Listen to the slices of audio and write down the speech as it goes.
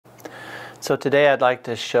So today I'd like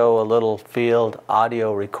to show a little field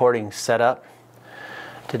audio recording setup.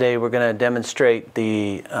 Today we're going to demonstrate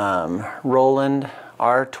the Roland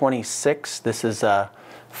R26. This is a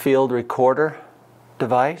field recorder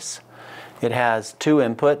device. It has two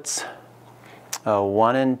inputs.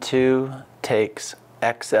 1 and 2 takes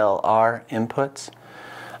XLR inputs.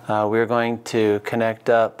 We're going to connect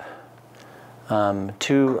up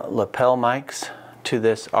two lapel mics to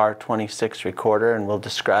this R26 recorder, and we'll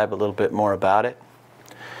describe a little bit more about it.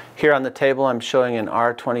 Here on the table I'm showing an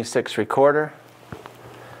R26 recorder.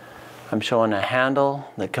 I'm showing a handle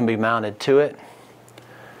that can be mounted to it.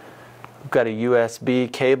 We've got a USB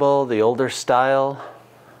cable, the older style,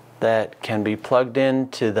 that can be plugged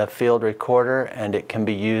into the field recorder, and it can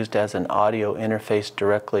be used as an audio interface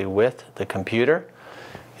directly with the computer.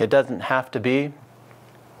 It doesn't have to be.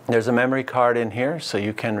 There's a memory card in here, so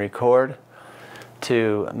you can record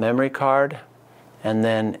to a memory card and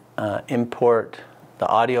then import the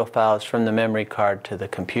audio files from the memory card to the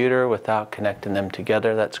computer without connecting them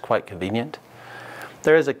together. That's quite convenient.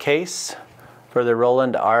 There is a case for the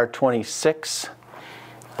Roland R26.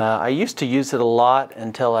 I used to use it a lot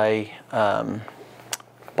until I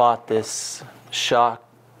bought this shock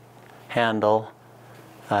handle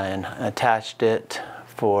and attached it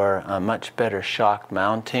for a much better shock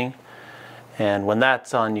mounting. And when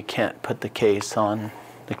that's on, you can't put the case on.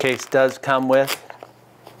 The case does come with,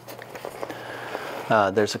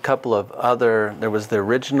 there's a couple of other, there was the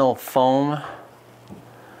original foam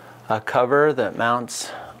cover that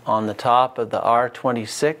mounts on the top of the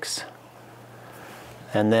R26.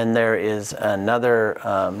 And then there is another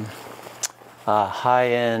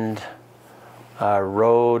high-end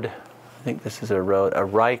Rode, I think this is a Rode, a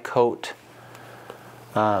Rycote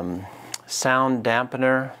sound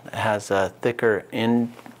dampener. It has a thicker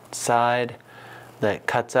inside that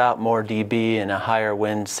cuts out more dB in a higher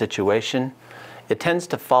wind situation. It tends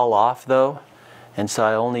to fall off though, and so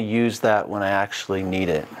I only use that when I actually need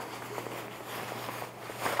it.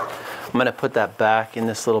 I'm going to put that back in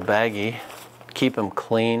this little baggie, keep them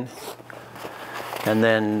clean, and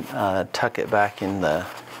then tuck it back in the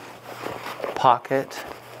pocket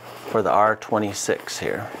for the R26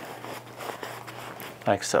 here,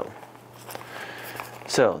 like so.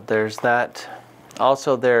 So there's that.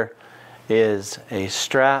 Also there is a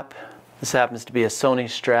strap. This happens to be a Sony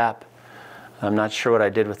strap. I'm not sure what I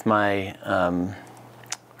did with my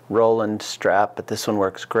Roland strap, but this one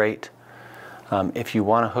works great. If you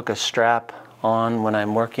want to hook a strap on when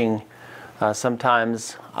I'm working,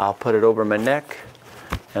 sometimes I'll put it over my neck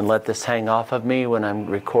and let this hang off of me when I'm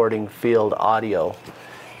recording field audio.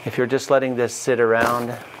 If you're just letting this sit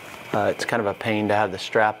around, it's kind of a pain to have the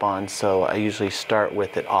strap on, so I usually start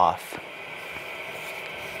with it off.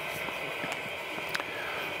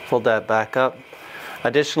 Fold that back up.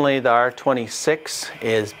 Additionally, the R26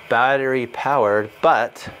 is battery powered,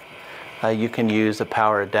 but you can use a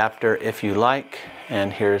power adapter if you like,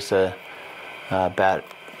 and here's a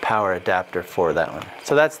power adapter for that one.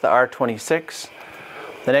 So that's the R26.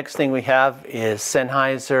 The next thing we have is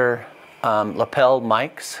Sennheisser lapel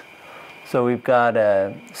mics. So we've got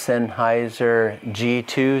a Sennheisser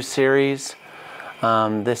G2 series.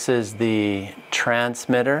 This is the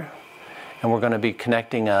transmitter, and we're going to be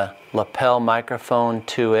connecting a lapel microphone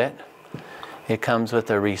to it. It comes with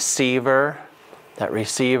a receiver. That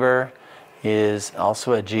receiver is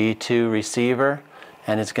also a G2 receiver,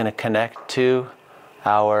 and it's going to connect to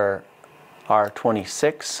our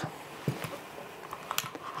R26.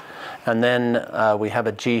 And then we have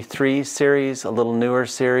a G3 series, a little newer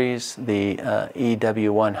series, the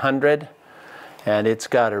EW100, and it's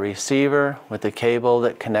got a receiver with a cable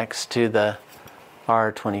that connects to the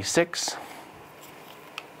R26.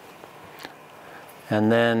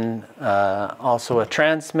 And then also a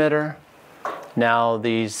transmitter. Now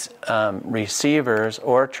these receivers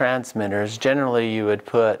or transmitters, generally you would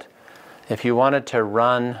put, if you wanted to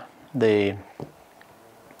run the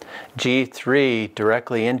G3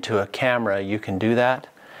 directly into a camera, you can do that.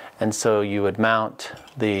 And so you would mount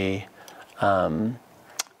the,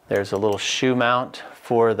 there's a little shoe mount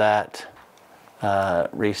for that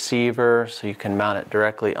receiver, so you can mount it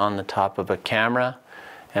directly on the top of a camera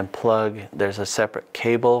and plug, there's a separate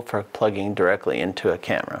cable for plugging directly into a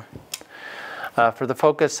camera. For the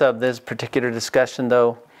focus of this particular discussion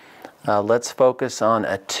though, let's focus on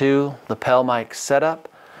a 2 lapel mic setup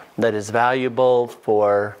that is valuable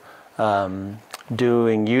for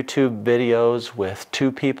doing YouTube videos with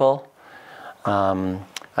 2 people.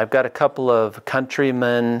 I've got a couple of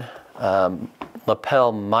Countryman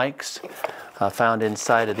lapel mics found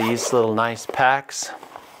inside of these little nice packs.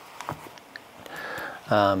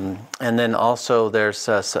 And then also there's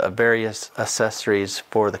various accessories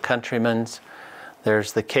for the Countryman's.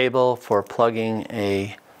 There's the cable for plugging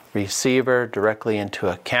a receiver directly into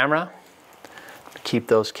a camera. Keep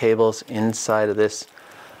those cables inside of this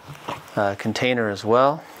container as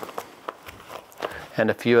well,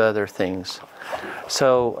 and a few other things.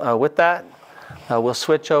 So with that, we'll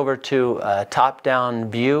switch over to a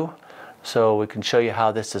top-down view so we can show you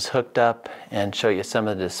how this is hooked up and show you some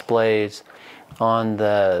of the displays on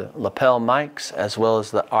the lapel mics as well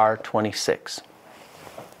as the R26.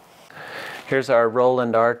 Here's our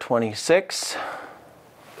Roland R26.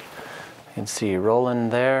 You can see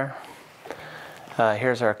Roland there.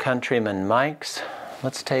 Here's our Countryman mics.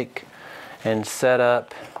 Let's take and set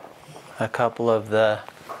up a couple of the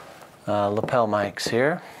lapel mics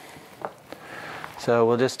here. So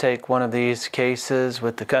we'll just take one of these cases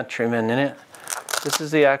with the Countryman in it. This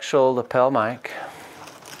is the actual lapel mic,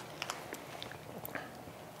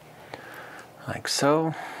 like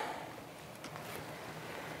so.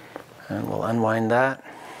 And we'll unwind that.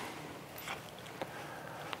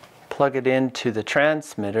 Plug it into the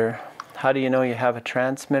transmitter. How do you know you have a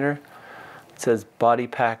transmitter? It says body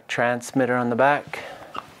pack transmitter on the back,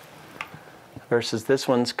 versus this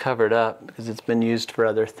one's covered up because it's been used for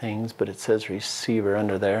other things, but it says receiver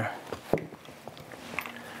under there.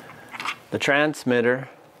 The transmitter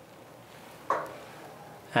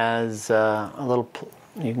has a little,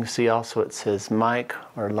 you can see also it says mic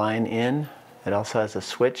or line in. It also has a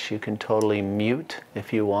switch you can totally mute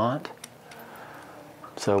if you want.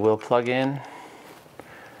 So we'll plug in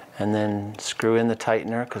and then screw in the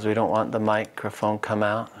tightener because we don't want the microphone come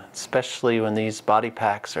out, especially when these body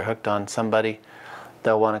packs are hooked on somebody.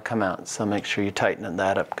 They'll want to come out, so make sure you tighten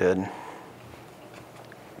that up good.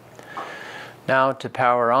 Now to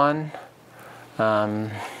power on,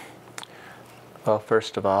 well,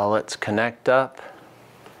 first of all, let's connect up.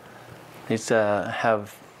 These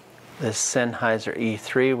have this Sennheisser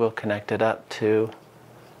E3. We'll connect it up to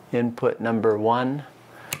input number 1.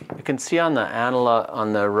 You can see on the analog,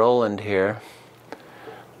 on the Roland here,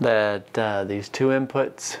 that these two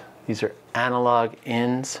inputs, these are analog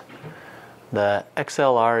ins. The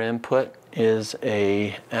XLR input is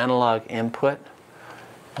a analog input,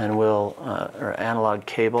 and we'll or analog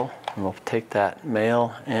cable, and we'll take that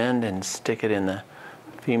male end and stick it in the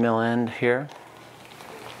female end here.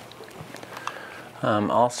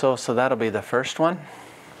 Also, so that'll be the first one.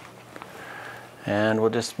 And we'll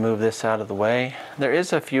just move this out of the way. There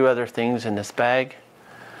is a few other things in this bag.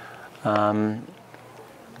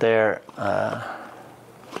 There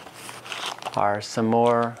are some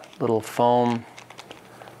more little foam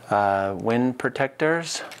wind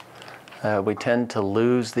protectors. We tend to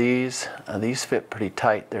lose these. These fit pretty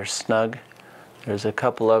tight. They're snug. There's a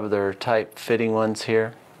couple of other type fitting ones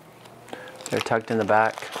here. They're tucked in the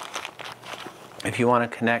back. If you want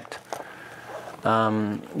to connect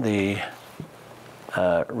the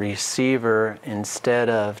receiver instead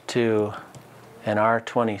of to an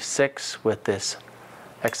R26 with this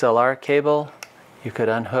XLR cable, you could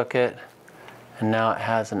unhook it, and now it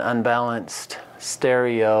has an unbalanced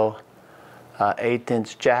stereo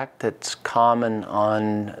 1/8" jack that's common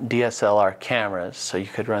on DSLR cameras. So you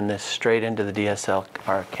could run this straight into the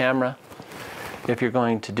DSLR camera. If you're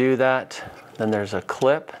going to do that, then there's a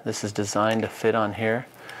clip. This is designed to fit on here.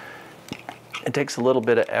 It takes a little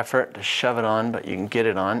bit of effort to shove it on, but you can get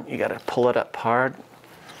it on. You got to pull it up hard.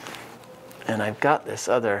 And I've got this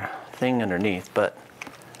other thing underneath, but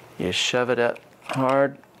you shove it up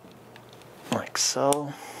hard, like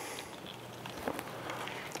so.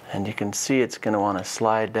 And you can see it's going to want to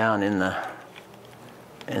slide down in there.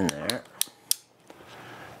 And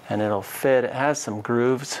it'll fit. It has some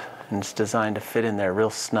grooves, and it's designed to fit in there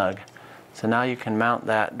real snug. So now you can mount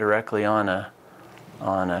that directly on a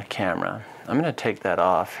camera. I'm going to take that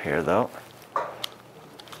off here though.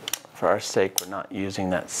 For our sake, we're not using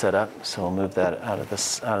that setup, so we'll move that out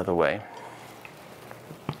of the way.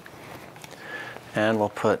 And we'll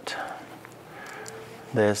put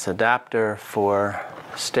this adapter for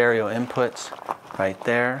stereo inputs right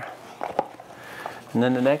there. And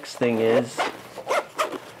then the next thing is,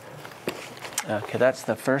 okay, that's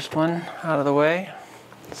the first one out of the way.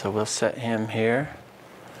 So we'll set him here.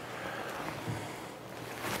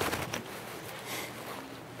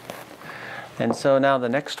 And so now the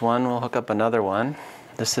next one, we'll hook up another one.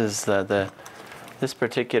 This is this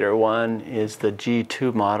particular one is the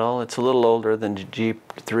G2 model. It's a little older than the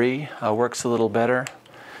G3. Works a little better.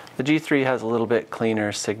 The G3 has a little bit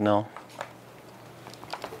cleaner signal.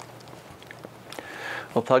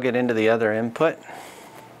 We'll plug it into the other input.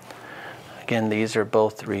 Again, these are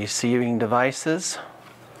both receiving devices.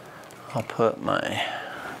 I'll put my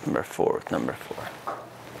number 4 with number 4.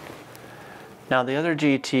 Now the other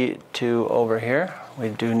GT2 over here, we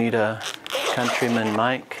do need a Countryman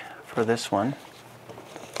mic for this one.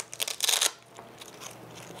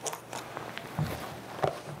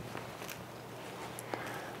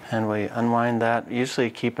 And we unwind that. Usually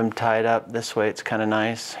keep them tied up. This way it's kind of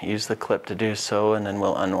nice. Use the clip to do so, and then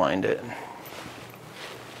we'll unwind it.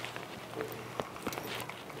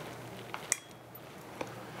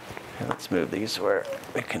 Okay, let's move these where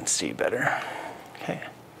we can see better. Okay.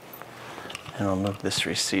 And we'll move this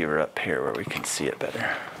receiver up here where we can see it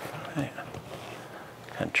better. Okay.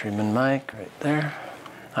 Countryman mic right there.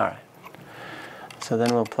 All right. So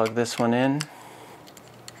then we'll plug this one in.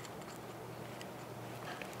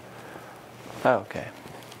 Okay.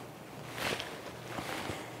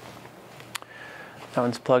 That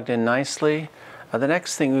one's plugged in nicely. The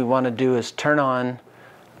next thing we want to do is turn on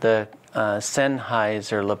the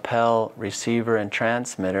Sennheisser lapel receiver and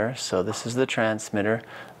transmitter. So this is the transmitter.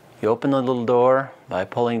 You open the little door by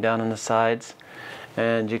pulling down on the sides,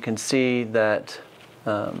 and you can see that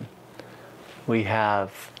we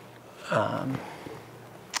have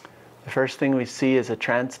the first thing we see is a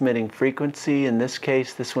transmitting frequency. In this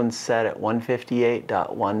case, this one's set at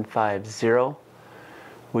 158.150.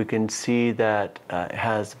 We can see that it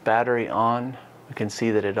has battery on. We can see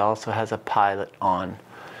that it also has a pilot on.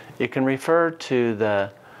 You can refer to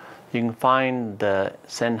you can find the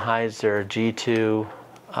Sennheisser G2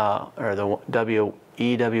 or the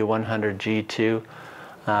EW100 G2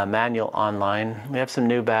 manual online. We have some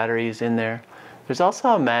new batteries in there. There's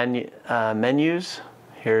also menus.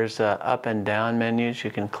 Here's up and down menus.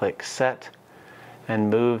 You can click set and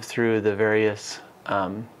move through the various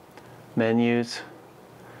menus.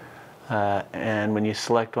 And when you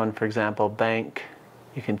select one, for example, bank,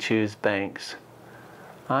 you can choose banks.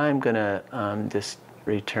 I'm going to just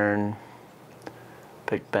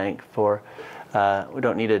pick bank 4. We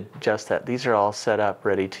don't need to adjust that. These are all set up,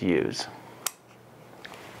 ready to use.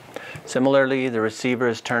 Similarly, the receiver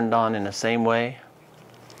is turned on in the same way,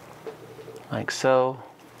 like so.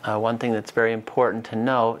 One thing that's very important to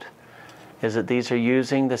note is that these are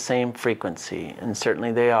using the same frequency, and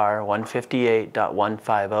certainly they are,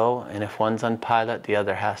 158.150, and if one's on pilot, the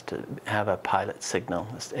other has to have a pilot signal.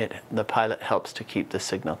 The pilot helps to keep the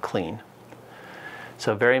signal clean.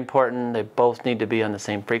 So very important, they both need to be on the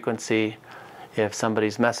same frequency. If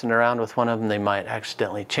somebody's messing around with one of them, they might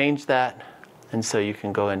accidentally change that, and so you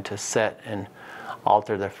can go into set and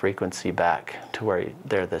alter the frequency back to where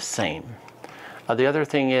they're the same. The other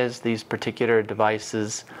thing is these particular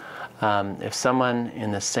devices, if someone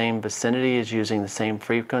in the same vicinity is using the same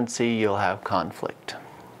frequency, you'll have conflict.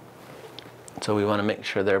 So we want to make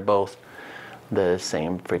sure they're both the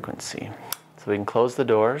same frequency. So we can close the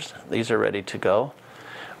doors. These are ready to go.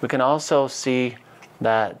 We can also see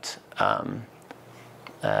that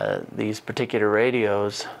these particular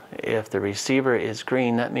radios, if the receiver is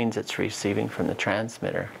green, that means it's receiving from the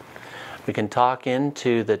transmitter. We can talk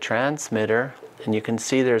into the transmitter, and you can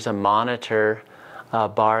see there's a monitor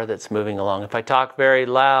bar that's moving along. If I talk very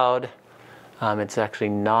loud, it's actually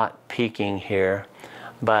not peaking here,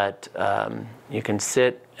 but you can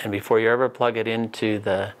sit, and before you ever plug it into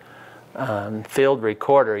the field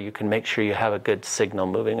recorder, you can make sure you have a good signal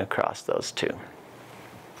moving across those two.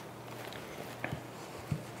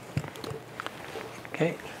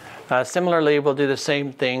 Okay. Similarly, we'll do the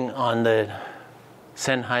same thing on the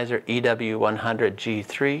Sennheisser EW100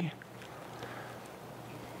 G3.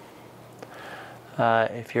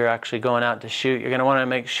 If you're actually going out to shoot, you're going to want to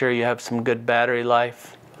make sure you have some good battery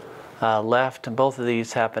life left. Both of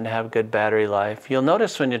these happen to have good battery life. You'll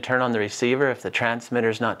notice when you turn on the receiver, if the transmitter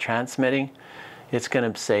is not transmitting, it's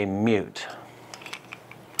going to say mute.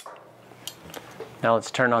 Now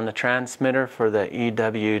let's turn on the transmitter for the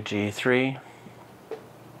EW-G3.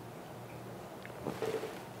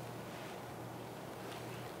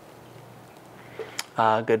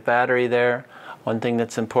 Good battery there. One thing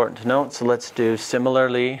that's important to note, so let's do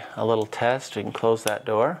similarly a little test. We can close that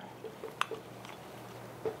door.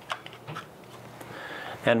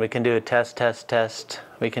 And we can do a test, test, test.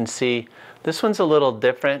 We can see this one's a little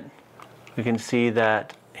different. We can see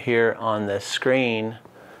that here on the screen,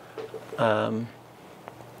 we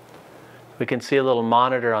can see a little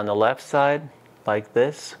monitor on the left side, like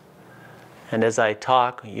this. And as I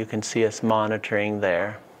talk, you can see us monitoring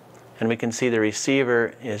there. And we can see the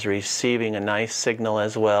receiver is receiving a nice signal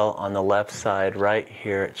as well on the left side right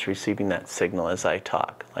here. It's receiving that signal as I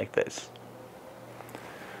talk, like this.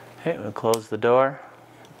 Okay, we'll close the door.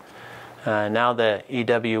 Now the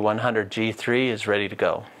EW100 G3 is ready to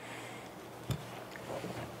go.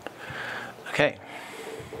 Okay.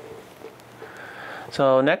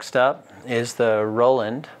 So next up is the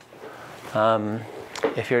Roland.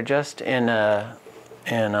 If you're just in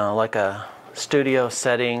like a studio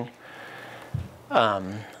setting,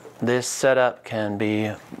 this setup can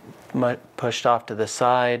be pushed off to the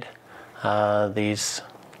side. These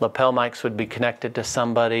lapel mics would be connected to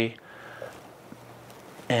somebody.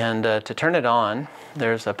 And to turn it on,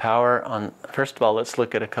 there's a power on. First of all, let's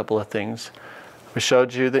look at a couple of things. We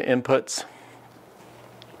showed you the inputs.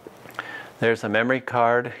 There's a memory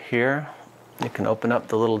card here. You can open up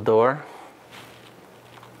the little door.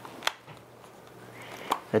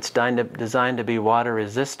 It's designed to be water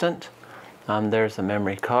resistant. There's a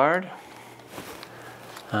memory card.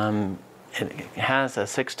 It has a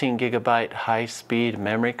 16 gigabyte high-speed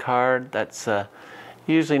memory card. That's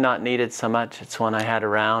usually not needed so much. It's one I had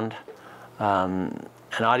around. An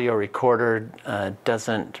audio recorder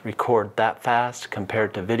doesn't record that fast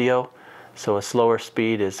compared to video, so a slower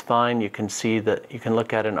speed is fine. You can see that you can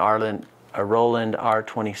look at a Roland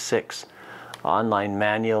R26 online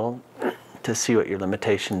manual to see what your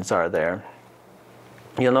limitations are there.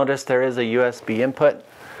 You'll notice there is a USB input.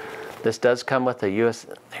 This does come with here's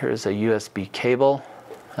a USB cable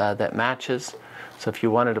that matches. So if you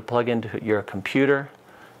wanted to plug into your computer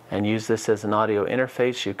and use this as an audio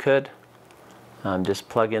interface, you could. Just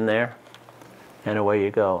plug in there and away you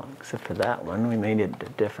go. Except for that one, we may need a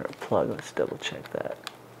different plug. Let's double check that.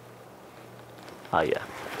 Oh yeah,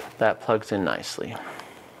 that plugs in nicely.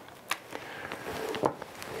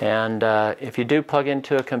 And if you do plug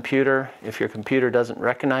into a computer, if your computer doesn't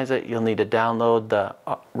recognize it, you'll need to download the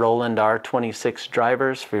Roland R26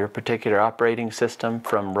 drivers for your particular operating system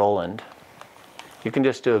from Roland. You can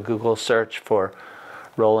just do a Google search for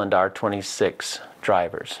Roland R26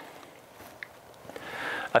 drivers.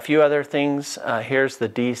 A few other things. Here's the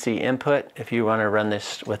DC input if you want to run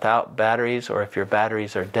this without batteries or if your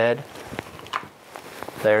batteries are dead.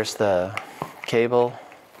 There's the cable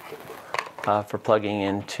for plugging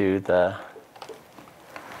into the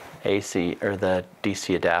AC or the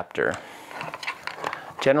DC adapter.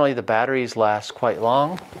 Generally the batteries last quite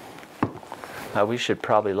long. We should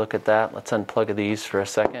probably look at that. Let's unplug these for a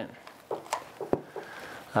second.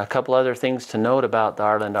 A couple other things to note about the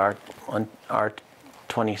Roland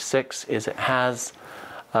R26 is it has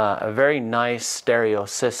a very nice stereo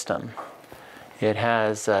system. It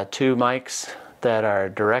has 2 mics that are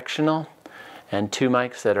directional and 2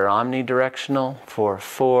 mics that are omnidirectional for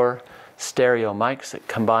 4 stereo mics that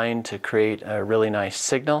combine to create a really nice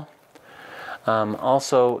signal.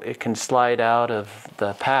 Also, it can slide out of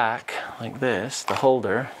the pack like this, the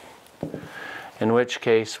holder, in which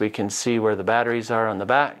case we can see where the batteries are on the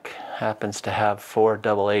back. Happens to have 4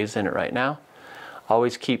 AA's in it right now.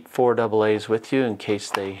 Always keep 4 AA's with you in case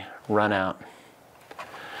they run out.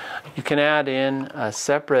 You can add in a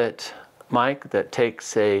separate mic that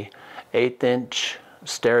takes a 1/8"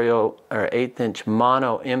 stereo or 1/8"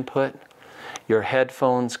 mono input. Your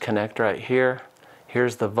headphones connect right here.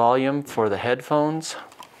 Here's the volume for the headphones.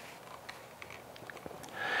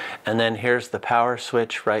 And then here's the power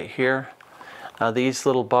switch right here. Now these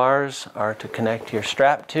little bars are to connect your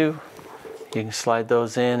strap to. You can slide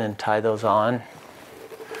those in and tie those on.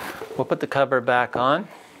 We'll put the cover back on.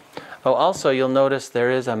 Oh, also you'll notice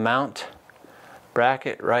there is a mount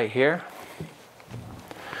bracket right here.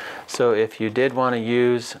 So if you did want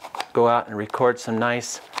to go out and record some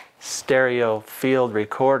nice stereo field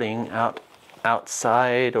recording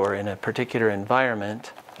outside or in a particular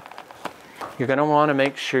environment, you're going to want to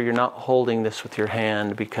make sure you're not holding this with your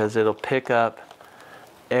hand because it'll pick up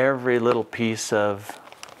every little piece of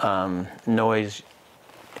noise.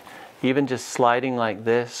 Even just sliding like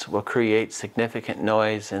this will create significant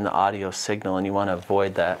noise in the audio signal, and you want to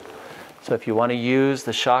avoid that. So if you want to use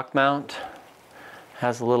the shock mount,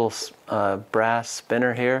 has a little brass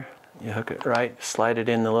spinner here. You hook it right, slide it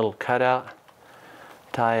in the little cutout,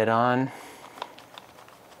 tie it on.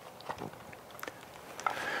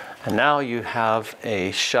 And now you have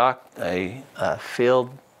a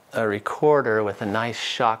recorder with a nice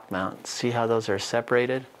shock mount. See how those are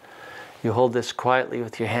separated? You hold this quietly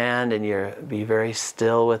with your hand and be very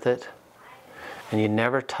still with it. And you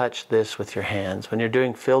never touch this with your hands. When you're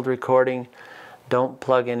doing field recording, don't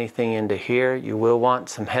plug anything into here. You will want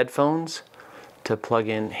some headphones to plug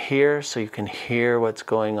in here so you can hear what's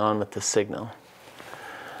going on with the signal.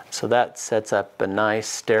 So that sets up a nice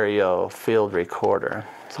stereo field recorder.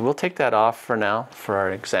 So we'll take that off for now for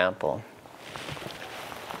our example.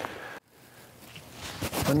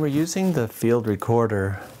 When we're using the field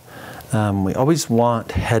recorder, we always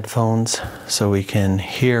want headphones so we can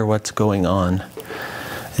hear what's going on.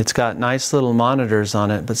 It's got nice little monitors on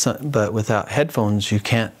it, but without headphones you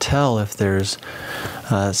can't tell if there's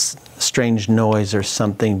strange noise or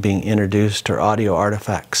something being introduced or audio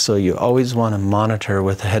artifacts. So you always want to monitor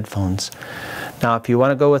with the headphones. Now if you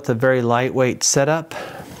want to go with a very lightweight setup,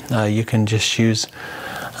 you can just use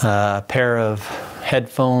a pair of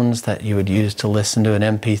headphones that you would use to listen to an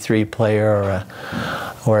MP3 player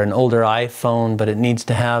or an older iPhone, but it needs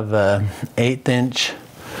to have an 1/8 inch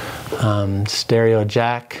stereo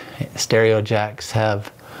jack. Stereo jacks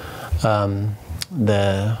have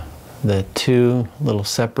the two little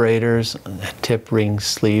separators, tip ring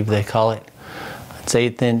sleeve they call it. It's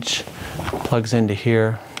 1/8 inch, plugs into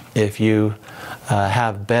here. If you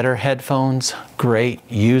have better headphones, great,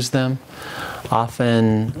 use them.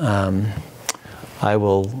 Often I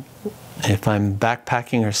will, if I'm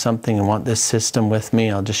backpacking or something and want this system with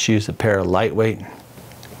me, I'll just use a pair of lightweight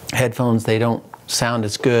headphones. They don't sound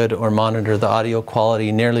as good or monitor the audio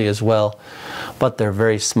quality nearly as well, but they're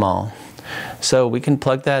very small. So we can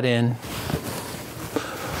plug that in,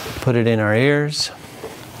 put it in our ears,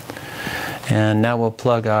 and now we'll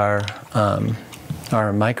plug our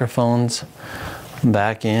microphones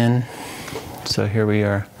back in. So here we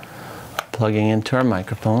are plugging into our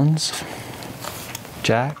microphones,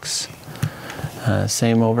 jacks,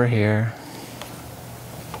 same over here.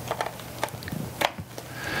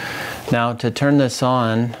 Now to turn this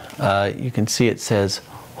on, you can see it says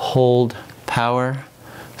hold power.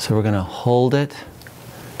 So we're going to hold it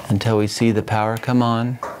until we see the power come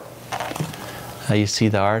on. You see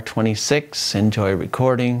the R26, enjoy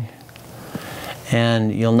recording.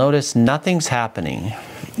 And you'll notice nothing's happening.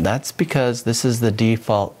 That's because this is the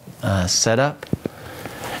default setup.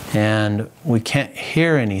 And we can't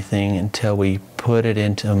hear anything until we put it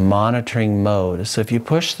into monitoring mode. So if you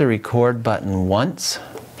push the record button once,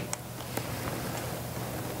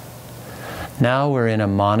 now we're in a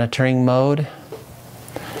monitoring mode,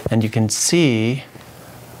 and you can see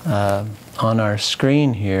on our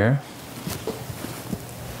screen here,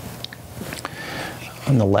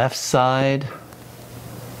 on the left side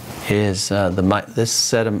is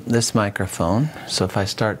this microphone. So if I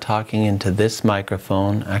start talking into this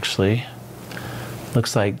microphone, actually,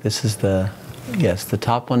 looks like this is the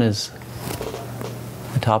top one is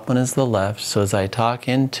the left. So as I talk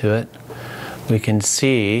into it, we can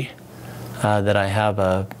see that I have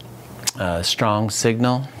a strong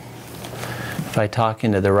signal. If I talk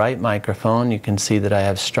into the right microphone, you can see that I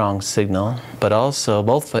have strong signal, but also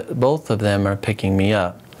both of them are picking me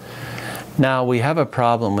up. Now we have a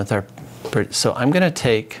problem with our, so I'm going to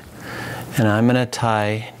take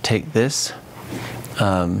this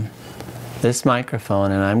this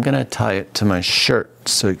microphone, and I'm going to tie it to my shirt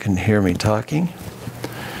so it can hear me talking.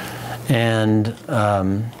 And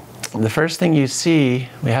the first thing you see,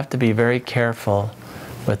 we have to be very careful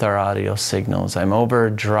with our audio signals. I'm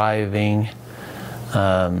overdriving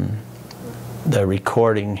the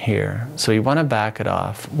recording here, so you want to back it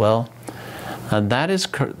off. Well, that is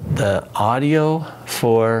the audio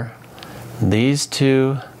for these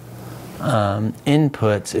two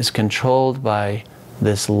inputs is controlled by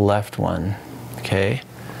this left one. Okay.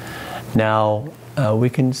 Now we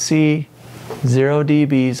can see 0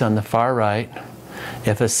 dBs on the far right.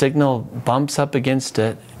 If a signal bumps up against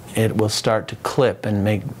it, it will start to clip and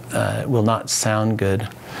it will not sound good.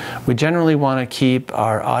 We generally want to keep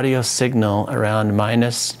our audio signal around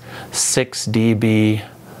 -6 dB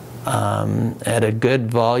at a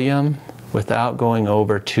good volume without going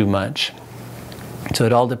over too much. So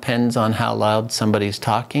it all depends on how loud somebody's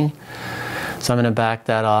talking. So I'm going to back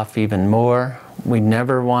that off even more. We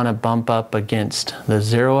never want to bump up against the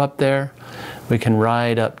 0 up there. We can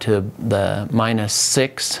ride up to the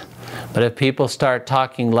 -6, but if people start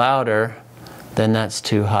talking louder, then that's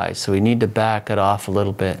too high. So we need to back it off a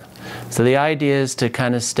little bit. So the idea is to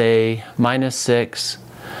kind of stay -6.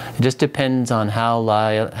 It just depends on how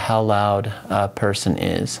loud a person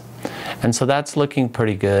is. And so that's looking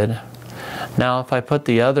pretty good. Now if I put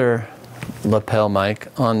the other lapel mic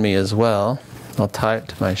on me as well, I'll tie it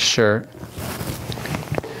to my shirt.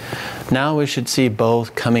 Now we should see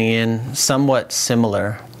both coming in somewhat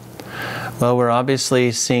similar. Well, we're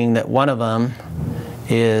obviously seeing that one of them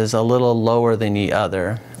is a little lower than the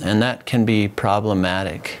other, and that can be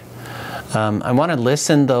problematic. I want to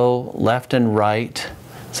listen though left and right,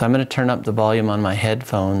 so I'm going to turn up the volume on my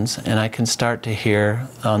headphones, and I can start to hear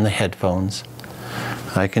on the headphones.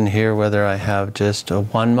 I can hear whether I have just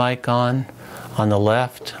one mic on the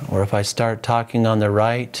left, or if I start talking on the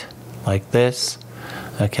right like this.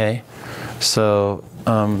 Okay, so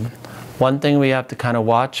one thing we have to kind of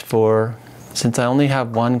watch for since I only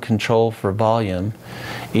have one control for volume,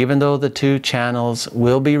 even though the two channels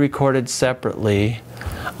will be recorded separately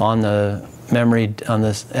on the memory, on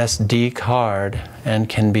this SD card, and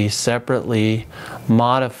can be separately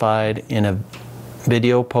modified in a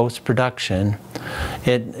video post-production,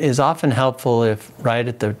 it is often helpful if right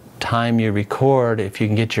at the time you record, if you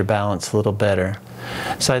can get your balance a little better.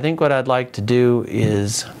 So I think what I'd like to do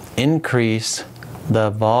is increase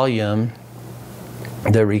the volume,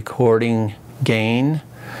 the recording gain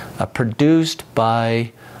produced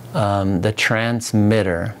by the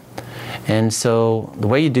transmitter. And so the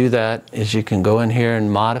way you do that is you can go in here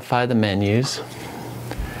and modify the menus.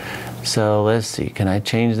 So let's see, can I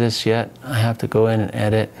change this yet? I have to go in and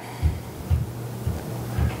edit.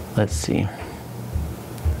 Let's see.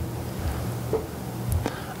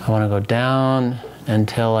 I want to go down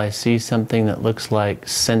until I see something that looks like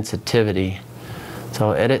sensitivity.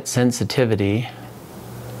 So edit sensitivity.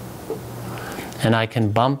 And I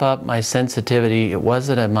can bump up my sensitivity. It was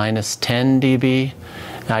at a -10 dB.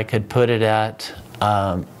 I could put it at,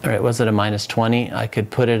 or it was at a -20. I could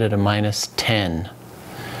put it at a -10.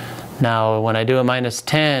 Now, when I do a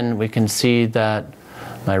 -10, we can see that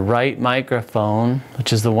my right microphone,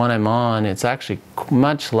 which is the one I'm on, it's actually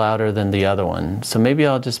much louder than the other one. So maybe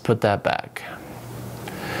I'll just put that back.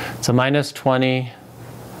 So -20.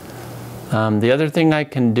 The other thing I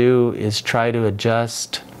can do is try to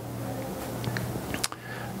adjust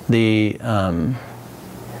the,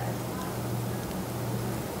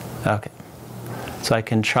 okay. So I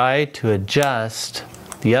can try to adjust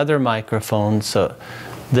the other microphone. So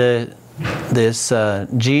this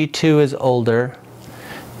G2 is older.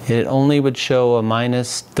 It only would show a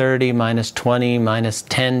 -30, -20,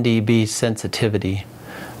 -10 dB sensitivity.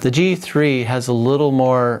 The G3 has a little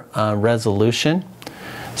more resolution.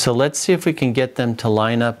 So let's see if we can get them to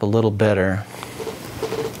line up a little better.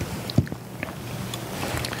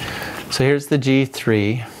 So here's the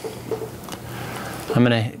G3. I'm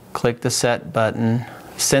going to click the set button.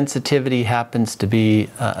 Sensitivity happens to be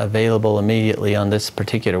available immediately on this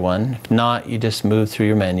particular one. If not, you just move through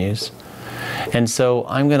your menus. And so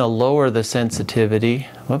I'm going to lower the sensitivity.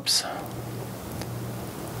 Whoops.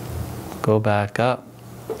 Go back up.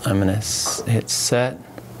 I'm going to hit set.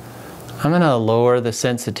 I'm going to lower the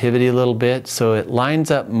sensitivity a little bit so it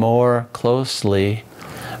lines up more closely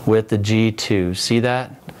with the G2. See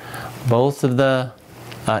that? Both of the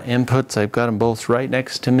inputs, I've got them both right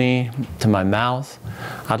next to me, to my mouth.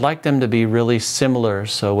 I'd like them to be really similar,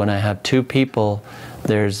 so when I have two people,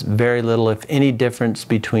 there's very little, if any, difference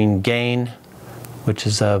between gain, which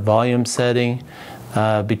is a volume setting,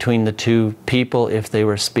 between the two people if they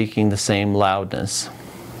were speaking the same loudness.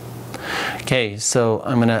 Okay, so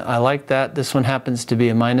I like that. This one happens to be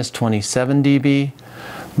a -27 dB.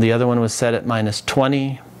 The other one was set at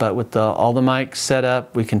 -20, but with all the mics set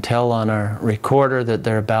up, we can tell on our recorder that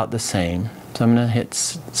they're about the same. So I'm going to hit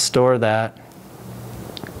store that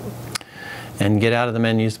and get out of the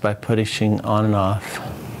menus by pushing on and off.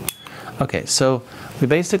 Okay, so we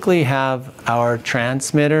basically have our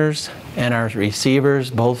transmitters and our receivers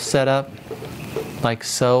both set up like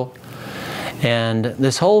so. And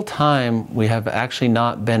this whole time we have actually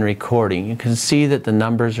not been recording. You can see that the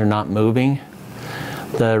numbers are not moving.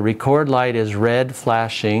 The record light is red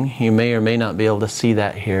flashing. You may or may not be able to see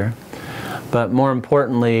that here. But more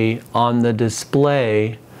importantly, on the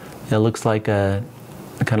display, it looks like a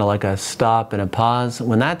kind of like a stop and a pause.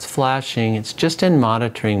 When that's flashing, it's just in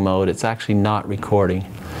monitoring mode. It's actually not recording.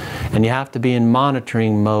 And you have to be in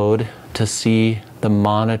monitoring mode to see the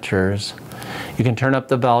monitors. You can turn up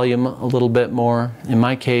the volume a little bit more. In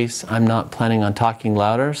my case, I'm not planning on talking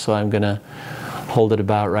louder, so I'm going to hold it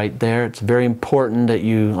about right there. It's very important that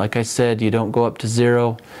you, like I said, you don't go up to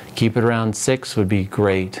 0. Keep it around 6 would be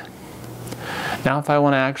great. Now if I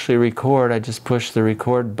want to actually record, I just push the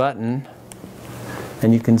record button,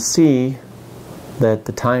 and you can see that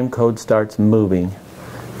the time code starts moving.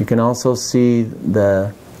 You can also see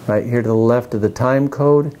right here to the left of the time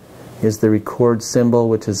code is the record symbol,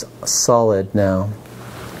 which is solid now.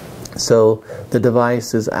 So the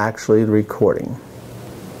device is actually recording.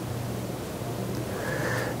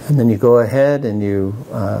 And then you go ahead and you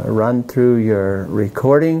run through your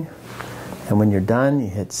recording, and when you're done, you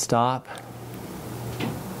hit stop.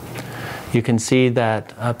 You can see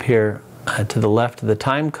that up here to the left of the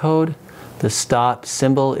time code, the stop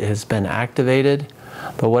symbol has been activated.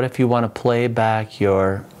 But what if you want to play back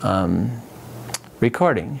your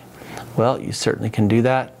recording? Well, you certainly can do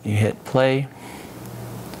that. You hit play,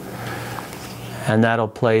 and that'll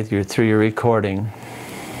play through your recording.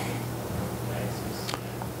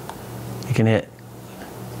 You can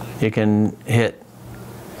hit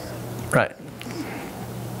Right.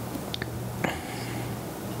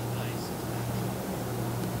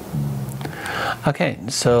 Okay,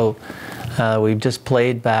 so we've just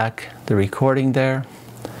played back the recording there.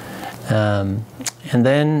 And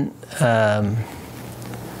then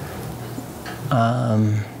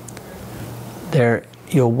there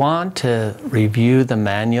you'll want to review the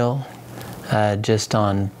manual just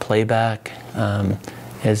on playback.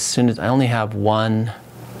 As soon as I only have one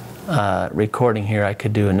recording here, I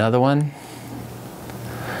could do another one.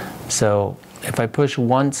 So if I push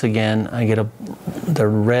once again, I get the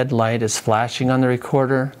red light is flashing on the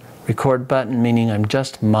record button, meaning I'm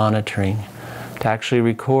just monitoring. To actually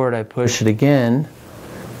record, I push it again,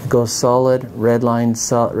 it goes solid, red line,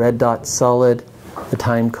 red dot solid, the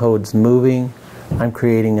time code's moving. I'm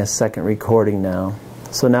creating a second recording now.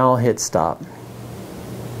 So now I'll hit stop.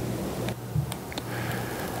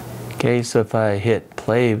 Okay, so if I hit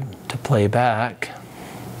play to play back,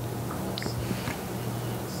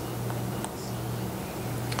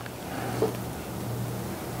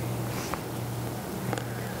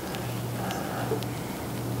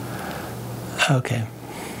 okay,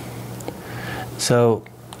 so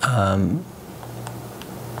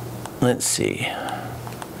let's see,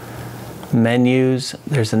 menus,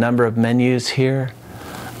 there's a number of menus here.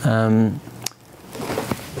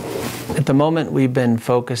 At the moment we've been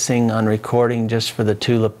focusing on recording just for the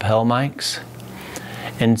two lapel mics,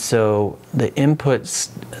 and so the input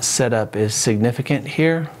setup is significant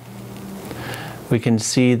here. We can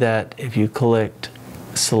see that if you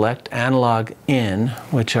select analog in,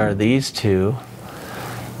 which are these two,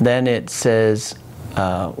 then it says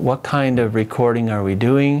what kind of recording are we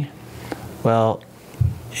doing. Well,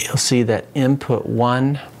 you'll see that input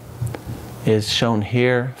 1 is shown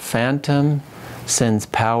here. Phantom sends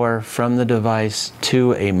power from the device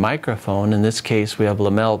to a microphone. In this case we have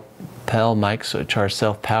lapel mics which are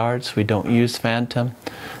self-powered, so we don't use phantom.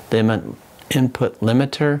 The input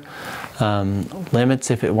limiter limits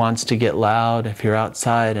if it wants to get loud. If you're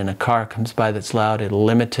outside and a car comes by that's loud, it'll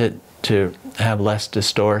limit it to have less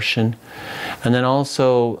distortion. And then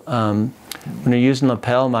also when you're using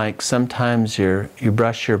lapel mics, sometimes you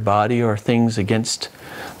brush your body or things against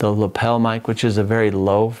the lapel mic, which is a very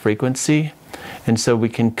low frequency, and so we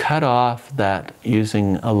can cut off that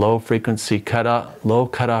using a low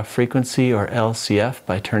cutoff frequency, or LCF,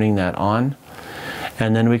 by turning that on.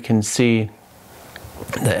 And then we can see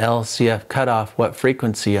the LCF cutoff, what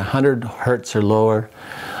frequency, 100 hertz or lower,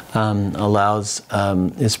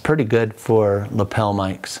 is pretty good for lapel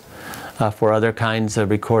mics. For other kinds of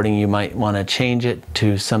recording you might want to change it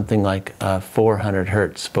to something like 400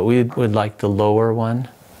 hertz, but we would like the lower one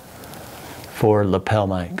for lapel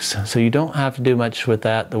mics. So you don't have to do much with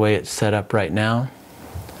that the way it's set up right now.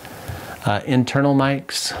 Internal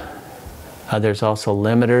mics, there's also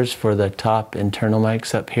limiters for the top internal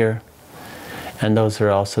mics up here, and those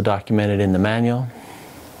are also documented in the manual.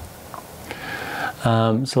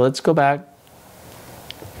 So let's go back.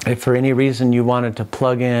 If for any reason you wanted to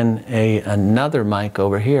plug in another mic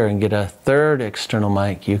over here and get a third external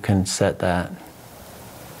mic, you can set that.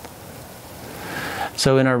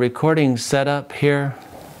 So in our recording setup here,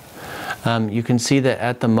 you can see that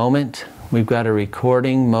at the moment we've got a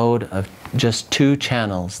recording mode of just 2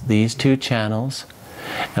 channels, these 2 channels,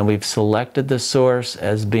 and we've selected the source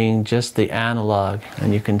as being just the analog,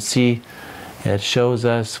 and you can see it shows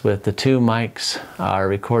us with the 2 mics our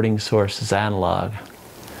recording source is analog.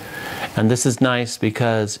 And this is nice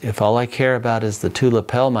because if all I care about is the 2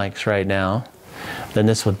 lapel mics right now, then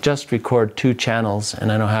this will just record 2 channels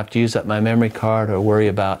and I don't have to use up my memory card or worry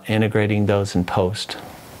about integrating those in post.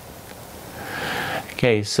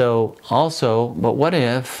 Okay, so also, but what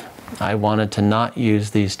if I wanted to not use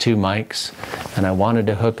these 2 mics and I wanted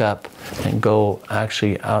to hook up and go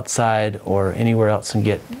actually outside or anywhere else and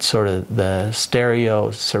get sort of the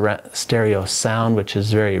stereo sound, which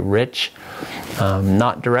is very rich,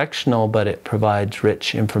 not directional, but it provides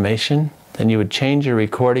rich information. Then you would change your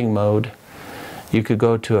recording mode. You could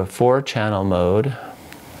go to a 4-channel mode.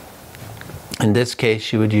 In this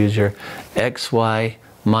case you would use your XY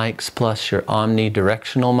mics plus your Omni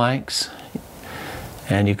directional mics,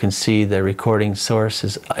 and you can see the recording source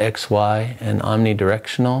is XY and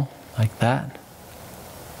omnidirectional, like that.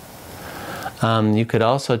 You could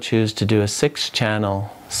also choose to do a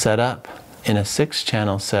 6-channel setup. In a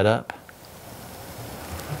 6-channel setup,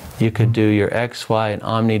 you could do your XY and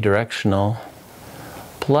omnidirectional,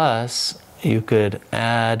 plus you could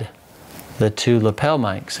add the 2 lapel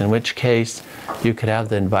mics, in which case you could have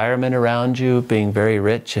the environment around you being very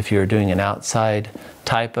rich if you're doing an outside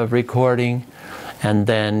type of recording, and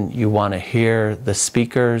then you want to hear the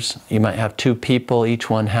speakers. You might have two people, each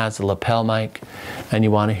one has a lapel mic, and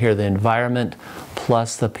you want to hear the environment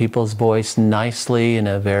plus the people's voice nicely in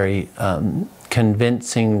a very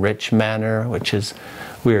convincing, rich manner, which is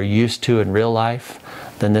we are used to in real life.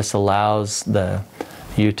 Then this allows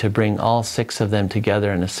you to bring all 6 of them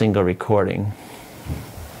together in a single recording.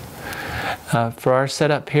 For our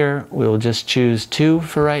setup here, we will just choose 2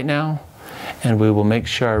 for right now, and we will make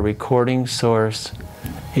sure our recording source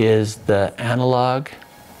is the analog,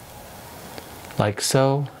 like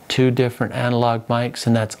so. 2 different analog mics,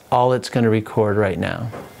 and that's all it's going to record right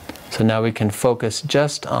now. So now we can focus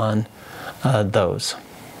just on those.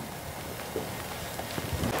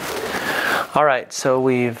 Alright, so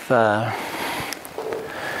we've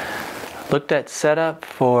looked at setup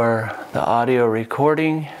for the audio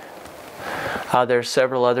recording. There's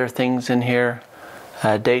several other things in here.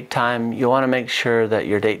 Date time, you want to make sure that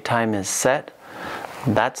your date time is set.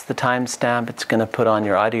 That's the timestamp it's going to put on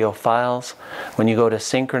your audio files. When you go to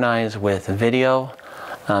synchronize with video,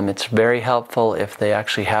 it's very helpful if they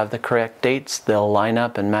actually have the correct dates. They'll line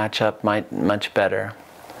up and match up much better.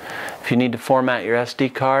 If you need to format your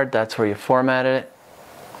SD card, that's where you format it.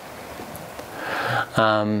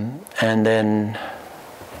 And then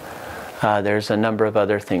there's a number of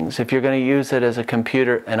other things. If you're going to use it as a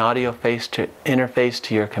computer, an audio interface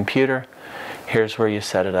to your computer, here's where you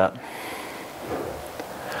set it up.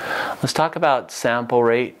 Let's talk about sample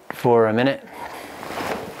rate for a minute.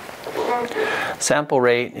 Sample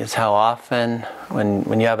rate is how often,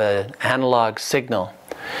 when you have an analog signal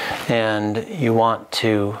and you want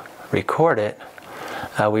to record it,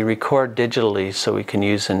 we record digitally so we can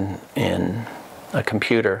use in a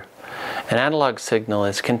computer. An analog signal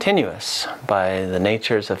is continuous by the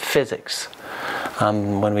natures of physics.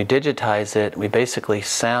 When we digitize it, we basically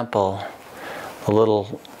sample the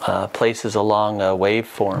little places along a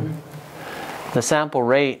waveform. The sample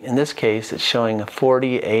rate, in this case, it's showing a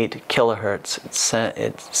 48 kilohertz.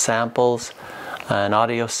 It samples an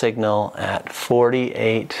audio signal at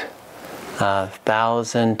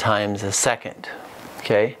 48,000 times a second.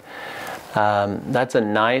 Okay, that's a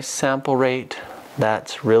nice sample rate.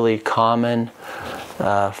 That's really common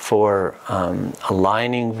for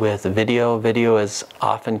aligning with video. Video is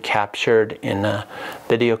often captured in a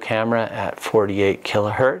video camera at 48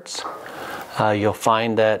 kilohertz. You'll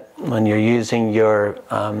find that when you're using your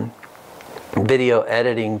video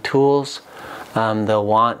editing tools, they'll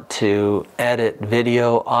want to edit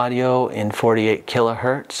video audio in 48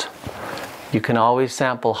 kilohertz. You can always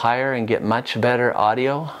sample higher and get much better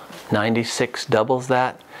audio. 96 doubles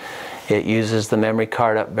that. It uses the memory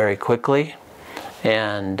card up very quickly,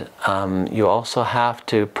 and you also have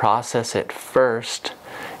to process it first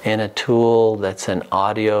in a tool that's an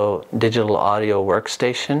digital audio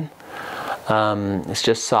workstation. It's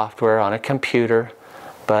just software on a computer,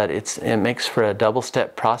 but it makes for a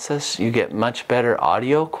double-step process. You get much better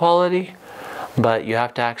audio quality, but you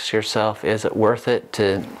have to ask yourself, is it worth it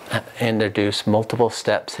to introduce multiple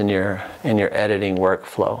steps in your editing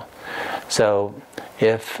workflow? So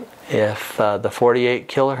if the 48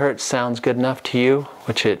 kilohertz sounds good enough to you,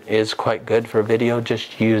 which it is quite good for video,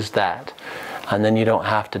 just use that. And then you don't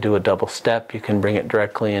have to do a double step. You can bring it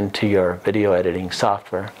directly into your video editing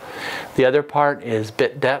software. The other part is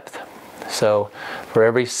bit depth. So for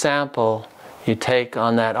every sample you take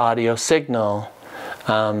on that audio signal,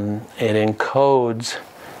 it encodes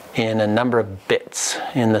in a number of bits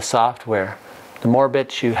in the software. The more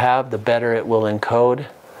bits you have, the better it will encode.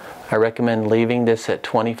 I recommend leaving this at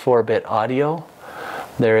 24-bit audio.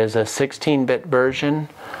 There is a 16-bit version,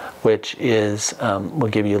 which is will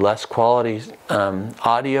give you less quality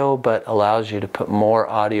audio, but allows you to put more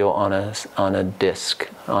audio on a disk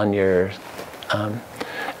on your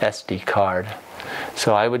SD card.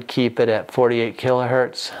 So I would keep it at 48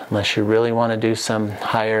 kilohertz unless you really want to do some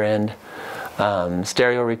higher end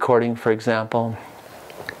stereo recording, for example.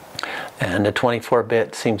 And a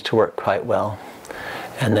 24-bit seems to work quite well.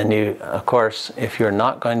 And then of course, if you're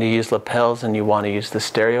not going to use lapels and you want to use the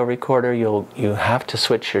stereo recorder, you have to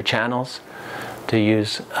switch your channels to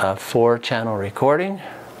use a 4-channel recording.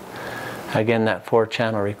 Again, that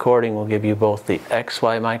 4-channel recording will give you both the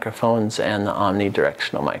XY microphones and the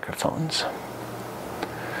omnidirectional microphones.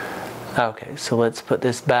 Okay, so let's put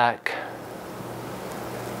this back.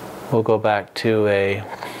 We'll go back to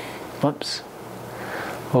we'll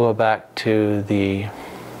go back to the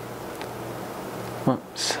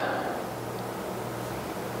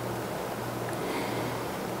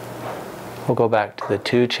We'll go back to the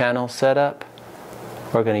 2-channel setup.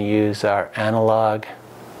 We're going to use our analog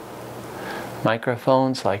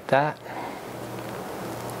microphones like that.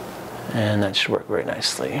 and that should work very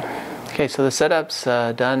nicely. Okay, so the setup's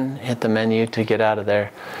done. Hit the menu to get out of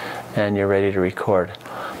there, and you're ready to record.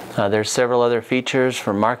 There's several other features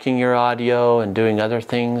for marking your audio and doing other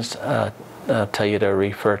things. I'll tell you to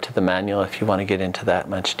refer to the manual if you want to get into that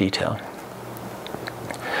much detail.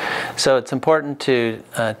 So it's important to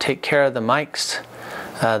take care of the mics.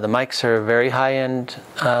 The mics are very high-end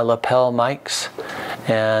lapel mics,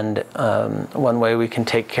 and one way we can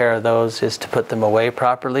take care of those is to put them away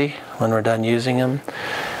properly when we're done using them.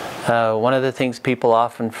 One of the things people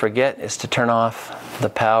often forget is to turn off the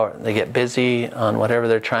power. They get busy on whatever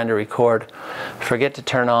they're trying to record, forget to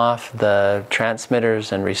turn off the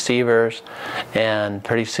transmitters and receivers, and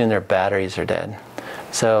pretty soon their batteries are dead.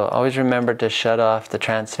 So always remember to shut off the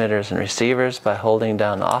transmitters and receivers by holding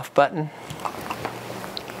down the off button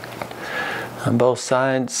on both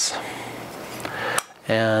sides,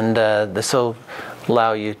 and this will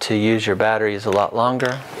allow you to use your batteries a lot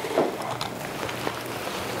longer.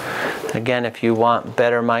 Again, if you want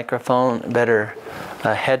better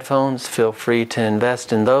headphones, feel free to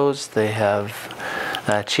invest in those. They have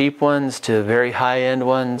cheap ones to very high-end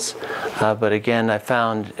ones, but again, I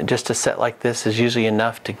found just a set like this is usually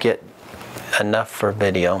enough to get enough for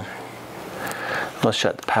video. We'll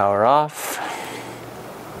shut the power off.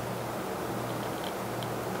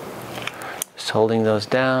 Just holding those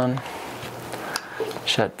down.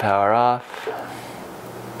 Shut power off.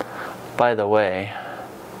 By the way,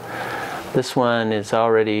 this one is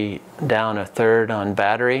already down a third on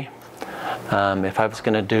battery. If I was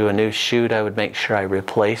going to do a new shoot, I would make sure I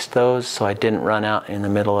replaced those so I didn't run out in the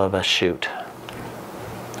middle of a shoot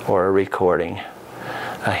or a recording.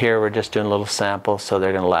 Here we're just doing a little sample, so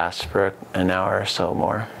they're going to last for an hour or so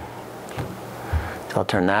more. So I'll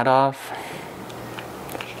turn that off.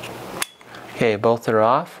 Okay, both are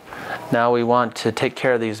off. Now we want to take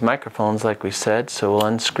care of these microphones like we said, so we'll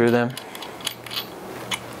unscrew them.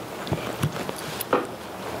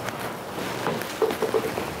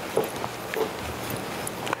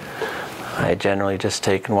 I generally just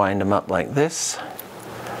take and wind them up like this.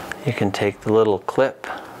 You can take the little clip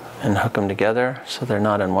and hook them together so they're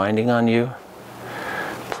not unwinding on you.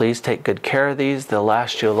 Please take good care of these. They'll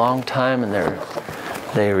last you a long time, and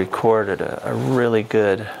they record at a really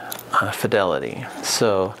good fidelity.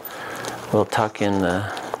 So we'll tuck in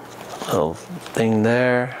the little thing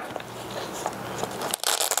there.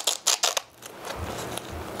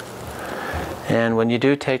 And when you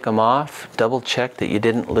do take them off, double check that you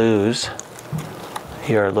didn't lose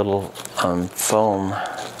your little foam,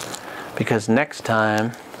 because next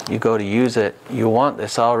time you go to use it, you want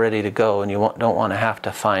this all ready to go, and you don't want to have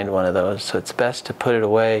to find one of those. So it's best to put it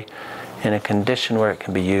away in a condition where it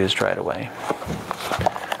can be used right away.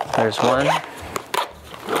 There's one.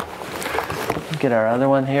 Get our other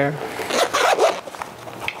one here.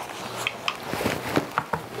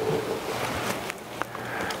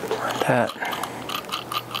 Like that.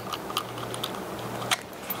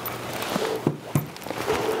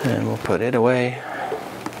 And we'll put it away.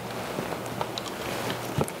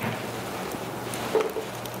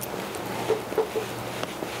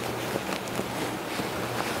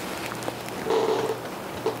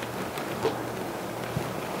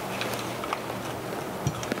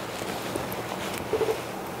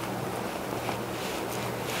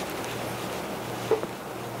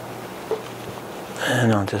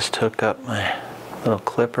 And I'll just hook up my little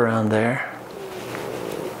clip around there,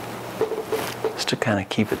 just to kind of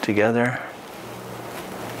keep it together.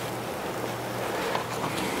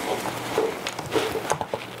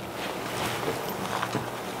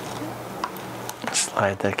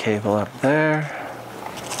 Slide the cable up there.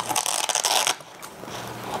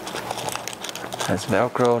 Has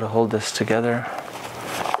Velcro to hold this together.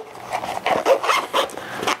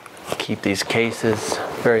 Keep these cases,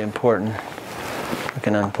 very important. We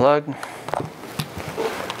can unplug.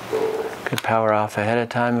 Could power off ahead of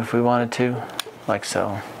time if we wanted to, like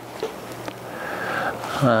so.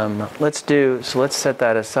 Let's set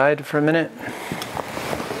that aside for a minute.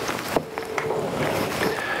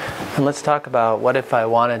 And let's talk about what if I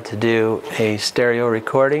wanted to do a stereo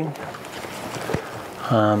recording.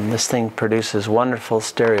 This thing produces wonderful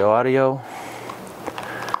stereo audio.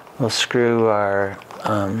 We'll screw our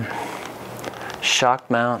shock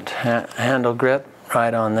mount handle grip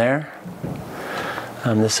right on there.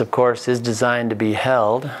 This of course is designed to be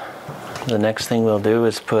held. The next thing we'll do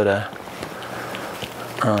is put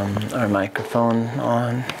our microphone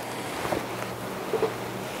on.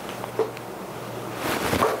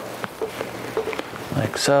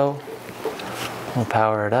 Like so. We'll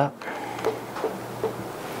power it up.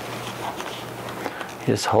 You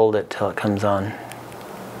just hold it till it comes on.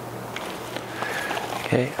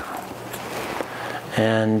 Okay.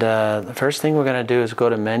 And the first thing we're going to do is go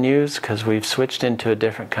to menus, because we've switched into a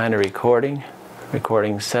different kind of recording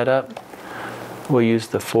setup. We'll use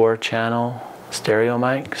the 4-channel stereo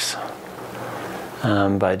mics.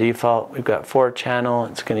 By default, we've got 4-channel.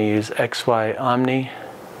 It's going to use XY Omni.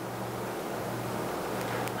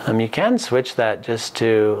 You can switch that just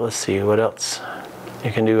to, let's see, what else? You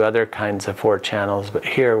can do other kinds of 4 channels, but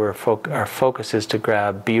here our focus is to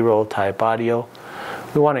grab B-roll type audio.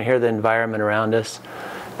 We want to hear the environment around us.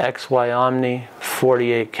 XY Omni,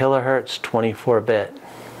 48 kilohertz, 24-bit.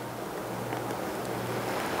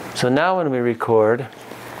 So now when we record,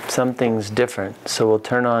 something's different. So we'll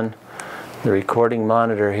turn on the recording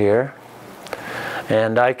monitor here,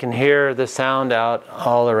 and I can hear the sound out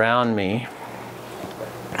all around me.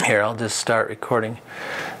 Here, I'll just start recording.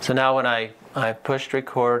 So now when I pushed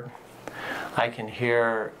record, I can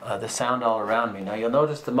hear the sound all around me. Now you'll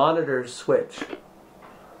notice the monitors switch.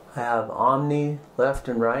 I have Omni left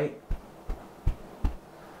and right,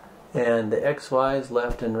 and the XY is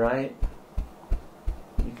left and right.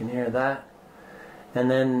 You can hear that.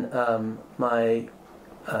 And then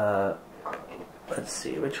let's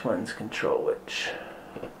see, which ones control which?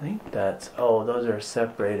 I think that's, oh, those are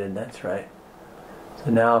separated, that's right.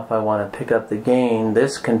 So now if I want to pick up the gain,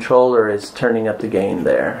 this controller is turning up the gain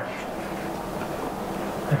there.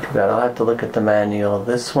 I forgot, I'll have to look at the manual.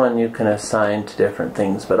 This one you can assign to different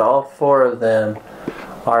things, but all 4 of them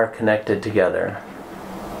are connected together.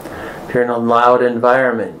 If you're in a loud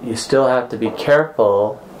environment, you still have to be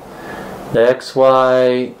careful. The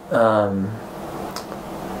XY,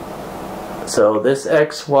 so this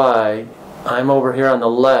XY, I'm over here on the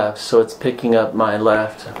left, so it's picking up my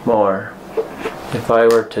left more. If I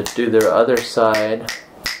were to do the other side,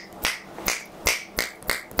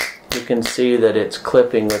 you can see that it's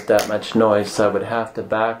clipping with that much noise, so I would have to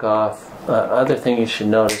back off. Other thing you should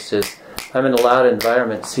notice is, I'm in a loud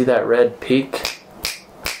environment. See that red peak?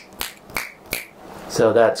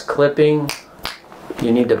 So that's clipping.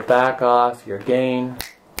 You need to back off your gain.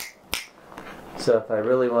 So if I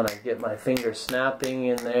really want to get my finger snapping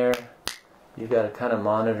in there, you got to kind of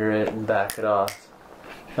monitor it and back it off.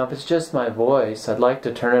 Now if it's just my voice, I'd like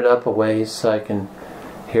to turn it up a ways so I can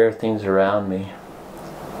hear things around me.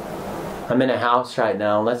 I'm in a house right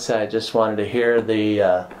now. Let's say I just wanted to hear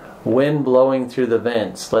the wind blowing through the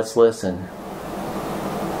vents. Let's listen.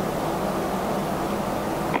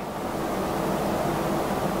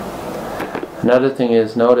 Another thing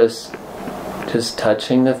is, notice just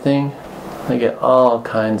touching the thing, I get all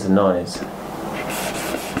kinds of noise.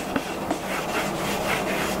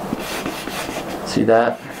 See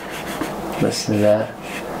that? Listen to that.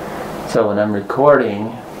 So when I'm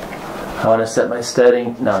recording, I want to set my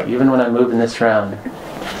setting. Now, even when I'm moving this around,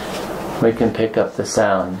 we can pick up the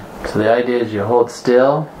sound. So the idea is you hold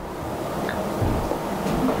still,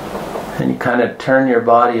 and you kind of turn your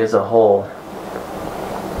body as a whole.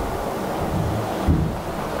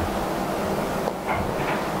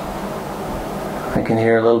 I can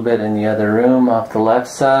hear a little bit in the other room off the left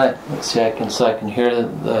side. Let's see, I can hear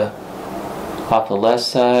the off the left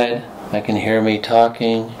side. I can hear me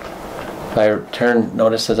talking. If I turn,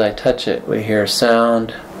 notice as I touch it, we hear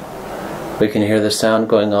sound. We can hear the sound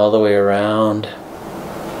going all the way around.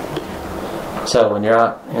 So when you're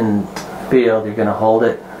out in the field, you're going to hold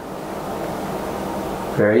it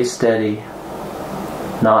very steady,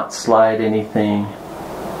 not slide anything,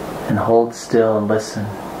 and hold still and listen.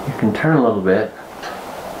 You can turn a little bit.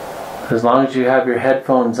 As long as you have your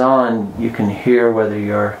headphones on, you can hear whether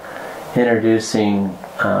you're introducing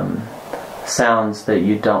sounds that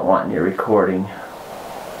you don't want in your recording.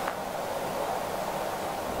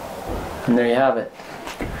 And there you have it.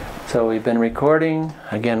 So we've been recording.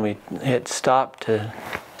 Again, we hit stop to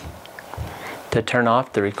turn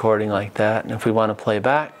off the recording like that. And if we want to play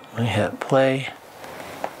back, we hit play.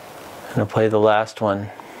 And I'll play the last one.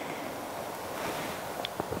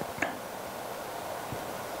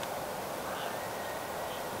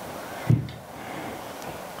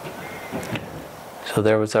 So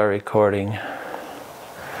there was our recording.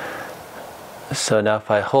 So now if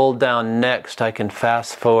I hold down next, I can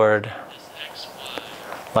fast forward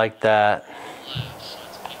like that.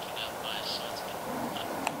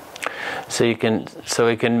 So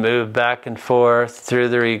we can move back and forth through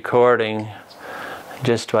the recording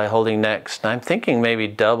just by holding next. I'm thinking maybe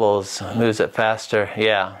doubles moves it faster.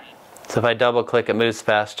 Yeah. So if I double click, it moves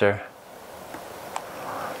faster.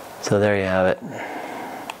 So there you have it.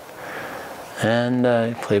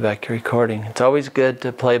 and play back your recording. It's always good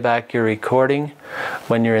to play back your recording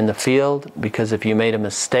when you're in the field, because if you made a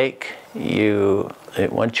mistake,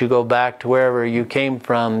 once you go back to wherever you came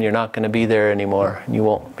from, you're not going to be there anymore. You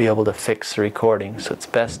won't be able to fix the recording. So it's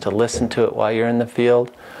best to listen to it while you're in the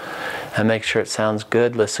field and make sure it sounds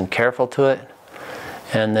good. Listen careful to it,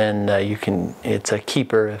 and then it's a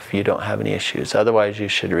keeper if you don't have any issues. Otherwise, you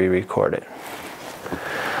should re-record it.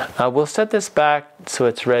 We'll set this back so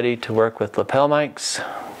it's ready to work with lapel mics.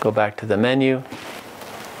 Go back to the menu,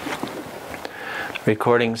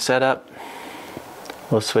 recording setup.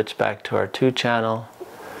 We'll switch back to our 2-channel,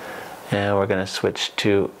 and we're going to switch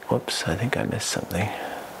to, whoops, I think I missed something.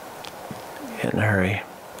 Get in a hurry.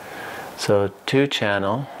 So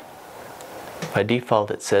 2-channel, by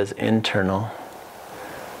default it says internal.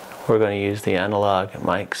 We're going to use the analog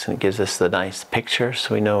mics, and it gives us the nice picture,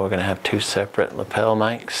 so we know we're going to have 2 separate lapel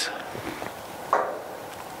mics.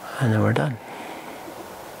 And then we're done.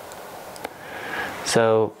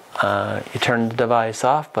 So you turn the device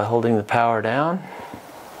off by holding the power down,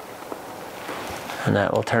 and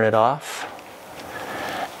that will turn it off.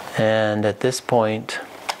 And at this point,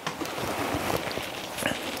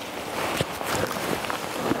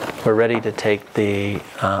 we're ready to take the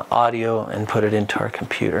audio and put it into our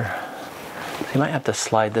computer. So you might have to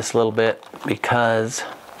slide this a little bit, because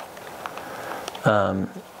the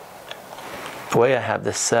way I have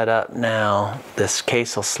this set up now, this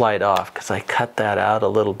case will slide off, because I cut that out a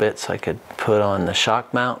little bit so I could put on the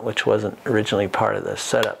shock mount, which wasn't originally part of the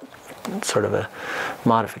setup. It's sort of a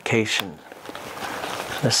modification.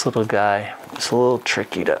 This little guy is a little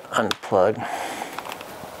tricky to unplug.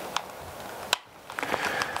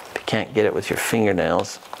 Can't get it with your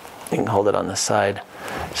fingernails, you can hold it on the side.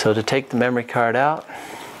 So to take the memory card out,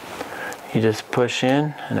 you just push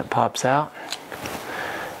in and it pops out,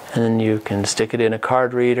 and then you can stick it in a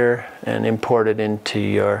card reader and import it into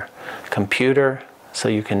your computer, so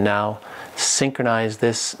you can now synchronize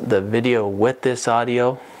the video with this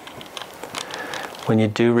audio. When you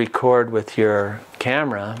do record with your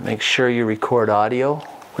camera, make sure you record audio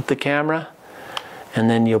with the camera, and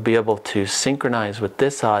then you'll be able to synchronize with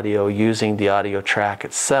this audio using the audio track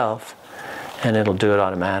itself, and it'll do it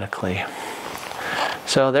automatically.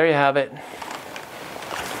 So there you have it.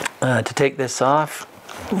 To take this off,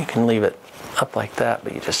 you can leave it up like that,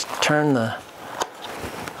 but you just turn the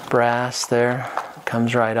brass there, it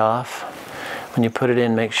comes right off. When you put it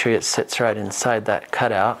in, make sure it sits right inside that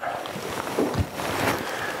cutout,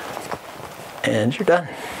 and you're done.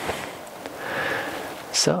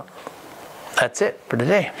 So that's it for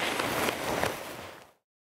today.